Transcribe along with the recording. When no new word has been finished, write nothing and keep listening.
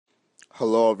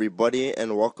Hello everybody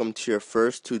and welcome to your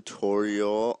first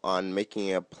tutorial on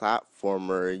making a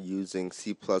platformer using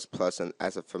C++ and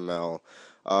Sfml.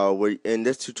 We're in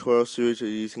this tutorial series we're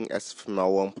using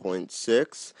Sfml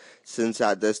 1.6 since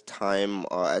at this time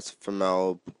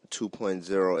Sfml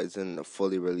 2.0 isn't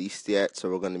fully released yet, so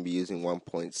we're going to be using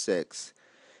 1.6.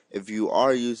 If you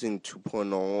are using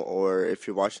 2.0 or if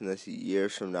you're watching this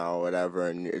years from now or whatever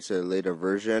and it's a later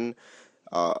version,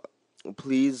 uh,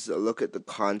 please look at the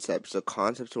concepts. The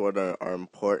concepts are what are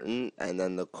important, and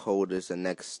then the code is the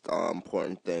next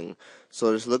important thing.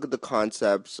 So just look at the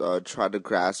concepts, try to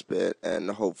grasp it,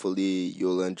 and hopefully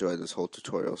you'll enjoy this whole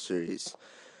tutorial series.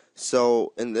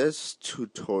 So in this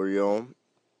tutorial,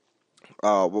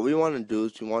 what we want to do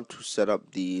is we want to set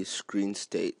up the screen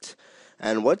state.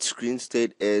 And what screen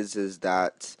state is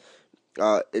that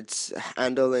it's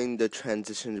handling the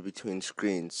transitions between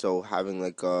screens. So having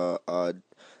like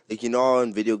like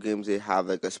in video games they have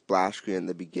like a splash screen in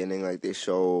the beginning, like they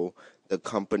show the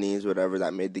companies whatever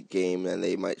that made the game, and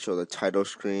they might show the title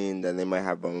screen, then they might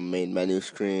have a main menu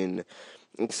screen,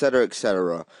 etc.,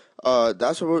 etc.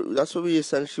 That's what we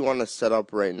essentially want to set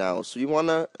up right now. So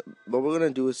what we're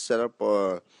gonna do is set up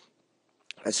a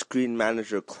screen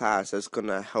manager class that's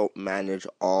gonna help manage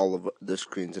all of the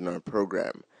screens in our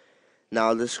program.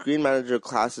 Now, the Screen Manager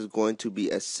class is going to be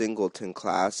a singleton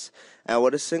class, and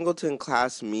what a singleton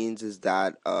class means is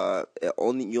that you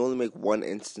only make one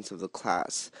instance of the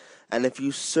class. And if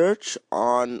you search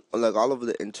on like all over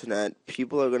the internet,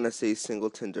 people are gonna say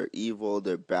singletons are evil,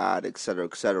 they're bad, etc.,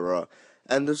 etc.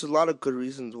 And there's a lot of good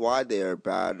reasons why they are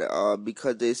bad,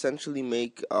 because they essentially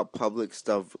make public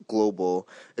stuff global.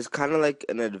 It's kind of like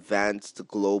an advanced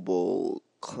global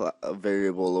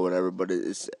variable or whatever, but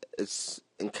it's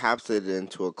encapsulated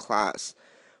into a class.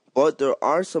 But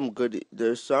there's some good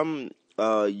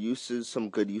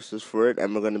uses for it,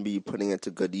 and we're going to be putting it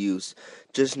to good use.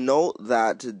 Just note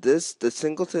that the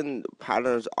singleton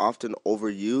pattern is often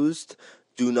overused.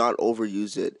 Do not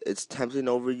overuse it. It's tempting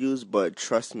to overuse, but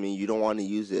trust me, you don't want to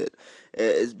use it.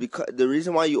 It's because the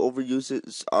reason why you overuse it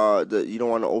is you don't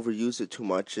want to overuse it too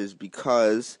much is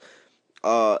because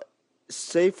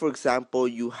say for example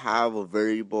you have a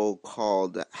variable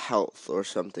called health or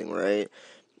something, right?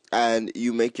 And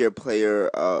you make your player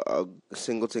a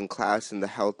singleton class, and the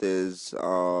health is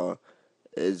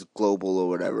global or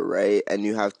whatever, right? And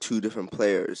you have two different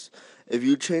players. If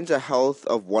you change the health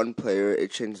of one player,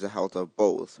 it changes the health of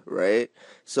both, right?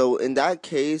 So in that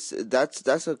case,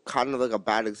 that's a kind of like a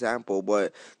bad example,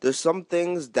 but there's some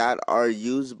things that are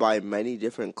used by many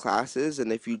different classes,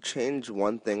 and if you change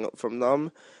one thing from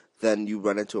them, then you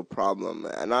run into a problem.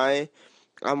 And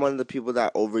I'm one of the people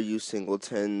that overuse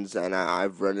singletons, and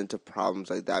I've run into problems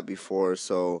like that before,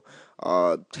 so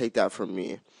take that from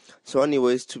me. So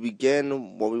anyways, to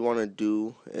begin, what we want to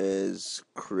do is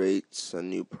create a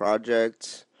new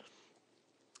project,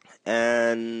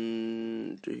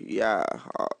 and yeah,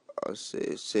 I'll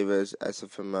save it as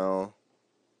Sfml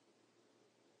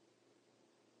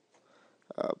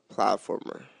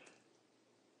platformer.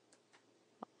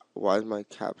 Why is my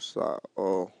caps lock?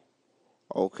 Oh,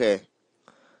 okay.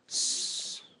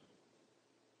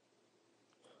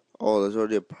 Oh, there's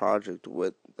already a project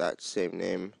with that same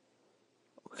name.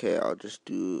 Okay, I'll just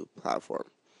do platform.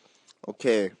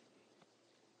 Okay,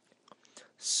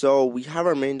 so we have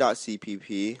our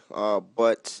main.cpp,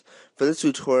 but for this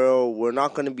tutorial, we're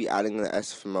not going to be adding the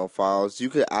SFML files. You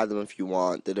could add them if you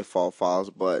want, the default files,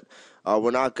 but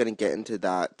we're not going to get into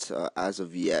that as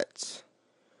of yet.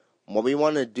 What we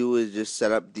want to do is just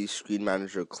set up the Screen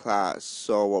Manager class.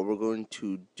 So what we're going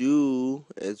to do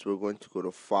is we're going to go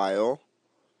to File,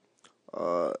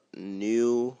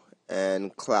 New,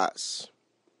 and Class.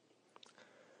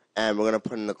 And we're going to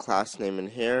put in the class name in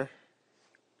here.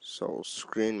 So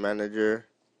Screen Manager.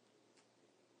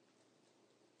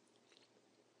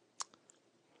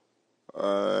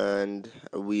 And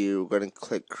we're going to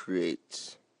click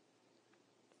Create.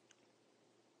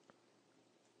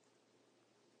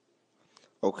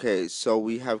 Okay, so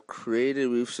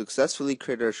we've successfully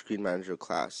created our Screen Manager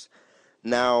class.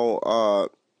 Now,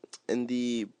 in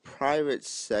the private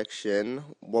section,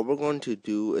 what we're going to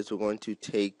do is we're going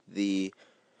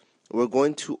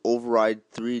to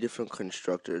override three different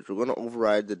constructors. We're going to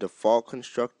override the default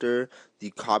constructor,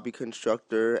 the copy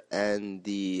constructor, and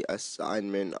the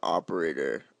assignment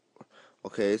operator.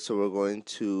 Okay, so we're going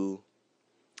to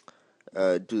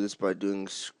do this by doing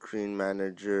Screen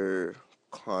Manager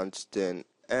constant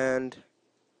and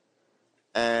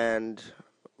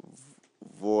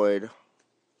void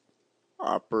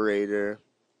operator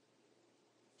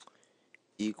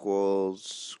equals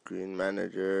Screen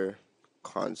Manager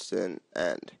constant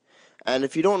end. And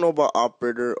if you don't know about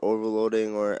operator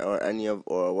overloading or any of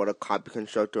or what a copy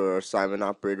constructor or assignment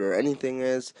operator or anything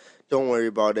is, don't worry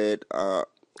about it.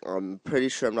 I'm pretty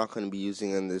sure I'm not going to be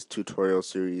using it in this tutorial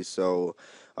series, so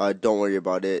don't worry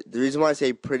about it. The reason why I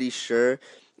say pretty sure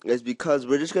is because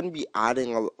we're just going to be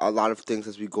adding a lot of things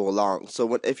as we go along.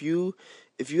 So if you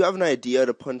have an idea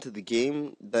to put into the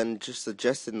game, then just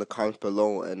suggest it in the comments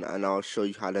below, and I'll show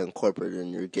you how to incorporate it in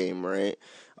your game, right?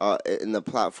 In the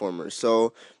platformer.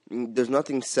 So there's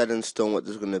nothing set in stone what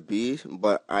there's going to be,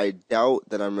 but I doubt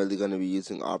that I'm really going to be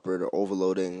using operator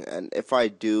overloading, and if I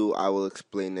do, I will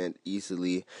explain it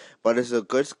easily. But it's a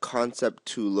good concept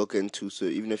to look into, so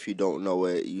even if you don't know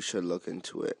it, you should look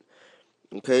into it.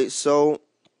 Okay, so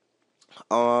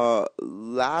what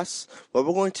we're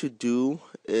going to do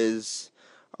is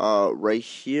right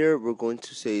here we're going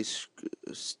to say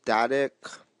static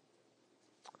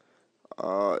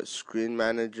screen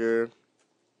manager,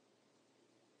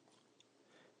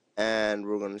 and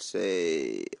we're going to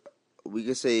say, we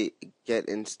can say get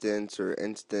instance or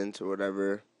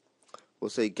whatever. We'll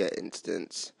say get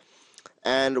instance,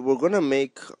 and we're gonna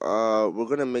make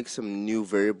some new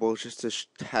variables just to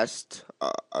test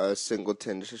a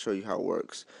singleton, just to show you how it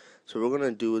works. So what we're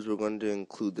gonna do is we're going to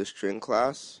include the string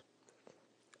class,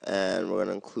 and we're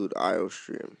gonna include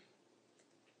IOStream.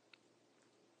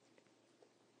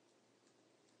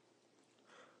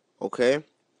 Okay.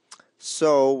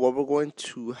 So what we're going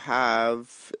to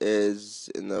have is,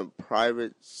 in the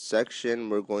private section,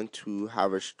 we're going to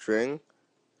have a string,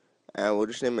 and we'll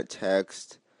just name it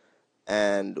text,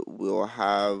 and we'll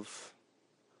have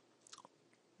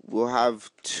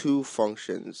two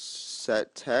functions,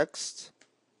 set text,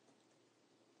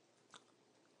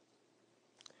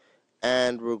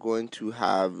 and we're going to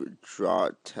have draw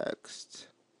text.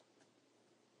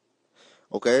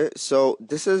 Okay, so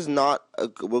this is not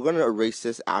we're going to erase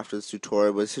this after this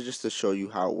tutorial, but this is just to show you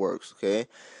how it works. Okay,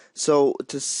 so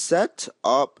to set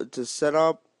up the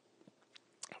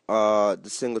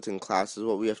singleton class is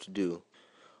what we have to do.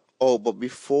 Oh, but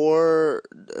before,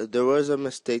 there was a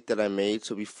mistake that I made,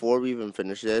 so before we even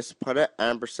finish this, put an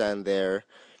ampersand there,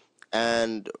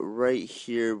 and right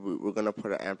here we're going to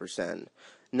put an ampersand.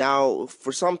 Now,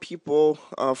 for some people,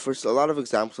 for a lot of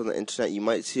examples on the internet, you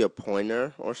might see a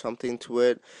pointer or something to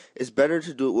it. It's better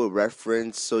to do it with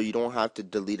reference, so you don't have to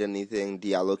delete anything,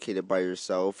 deallocate it by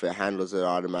yourself. It handles it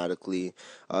automatically.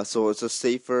 So it's a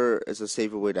safer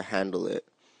way to handle it.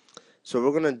 So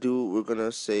we're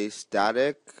gonna say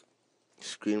static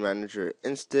screen manager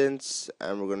instance,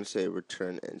 and we're going to say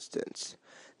return instance.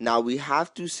 Now we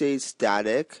have to say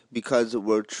static because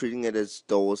we're treating it as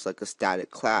though it's like a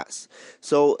static class.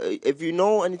 So if you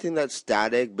know anything that's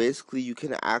static, basically you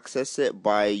can access it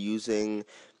by using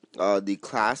the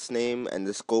class name and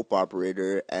the scope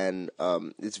operator, and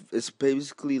it's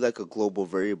basically like a global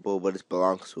variable, but it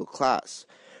belongs to a class,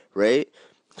 right?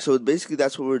 So basically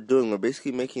that's what we're doing. We're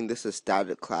basically making this a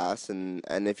static class, and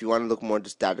if you want to look more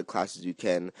into static classes, you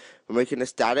can. We're making a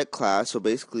static class, so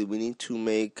basically we need to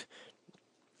make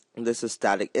this a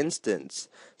static instance.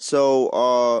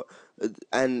 So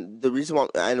and the reason why,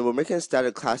 and we're making a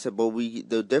static class, but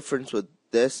the difference with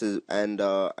this is and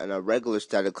a regular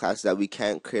static class is that we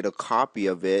can't create a copy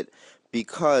of it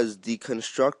because the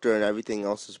constructor and everything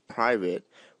else is private,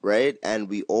 right? And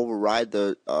we override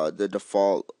the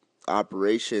default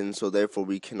operation, so therefore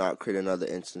we cannot create another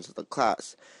instance of the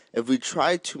class. If we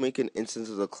try to make an instance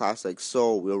of the class like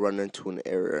so, we'll run into an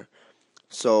error.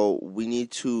 So we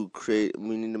need to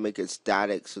make it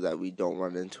static so that we don't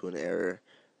run into an error.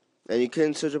 And you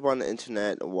can search up on the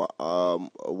internet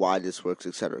why this works,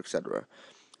 etc., etc.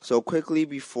 So quickly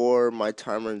before my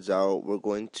time runs out, we're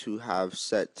going to have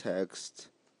set text,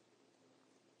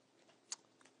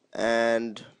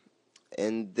 and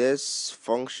in this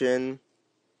function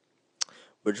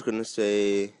we're just going to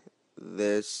say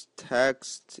this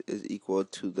text is equal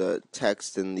to the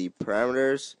text in the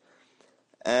parameters,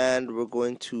 and we're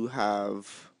going to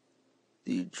have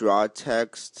the draw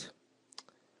text,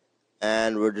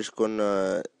 and we're just going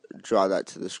to draw that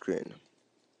to the screen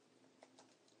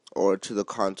or to the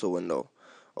console window.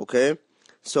 Okay,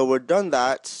 so we're done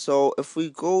that. So if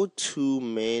we go to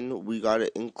main, we got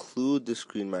to include the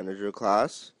screen manager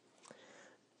class,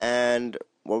 and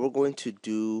what we're going to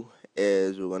do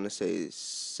is we're going to say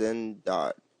send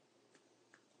dot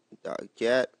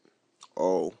get.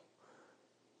 Oh,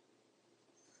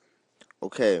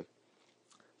 okay.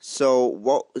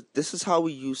 So this is how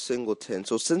we use singleton.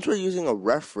 So since we're using a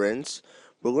reference,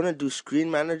 we're going to do screen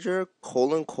manager :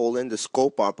 the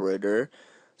scope operator.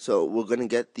 So we're going to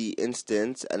get the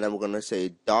instance, and then we're going to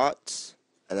say dots,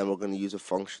 and then we're going to use a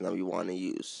function that we want to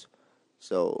use.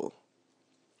 So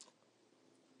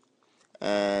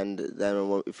And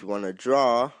then if you want to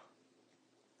draw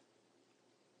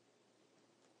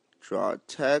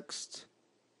text,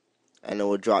 and it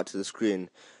will draw it to the screen.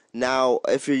 Now,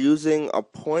 if you're using a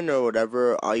pointer or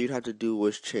whatever, all you'd have to do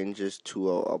was change this to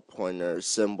a pointer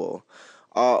symbol.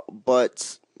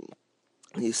 But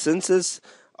since this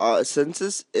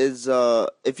is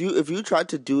if you try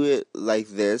to do it like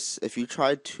this, if you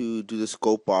try to do the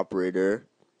scope operator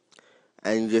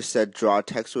and you just said draw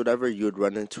text or whatever, you would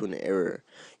run into an error.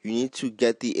 You need to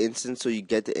get the instance, so you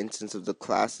get the instance of the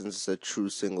class since it's a true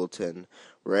singleton,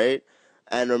 right?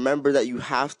 And remember that you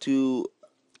have to,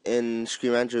 in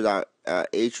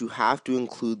ScreenManager.h, you have to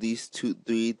include these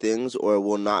 3 things or it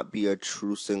will not be a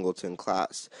true singleton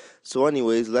class. So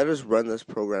anyways, let us run this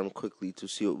program quickly to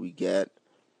see what we get.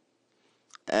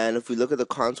 And if we look at the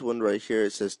console window right here,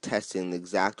 it says testing, the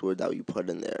exact word that we put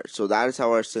in there. So that is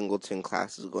how our singleton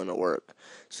class is going to work.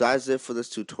 So that's it for this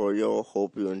tutorial.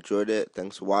 Hope you enjoyed it.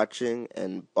 Thanks for watching,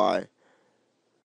 and bye.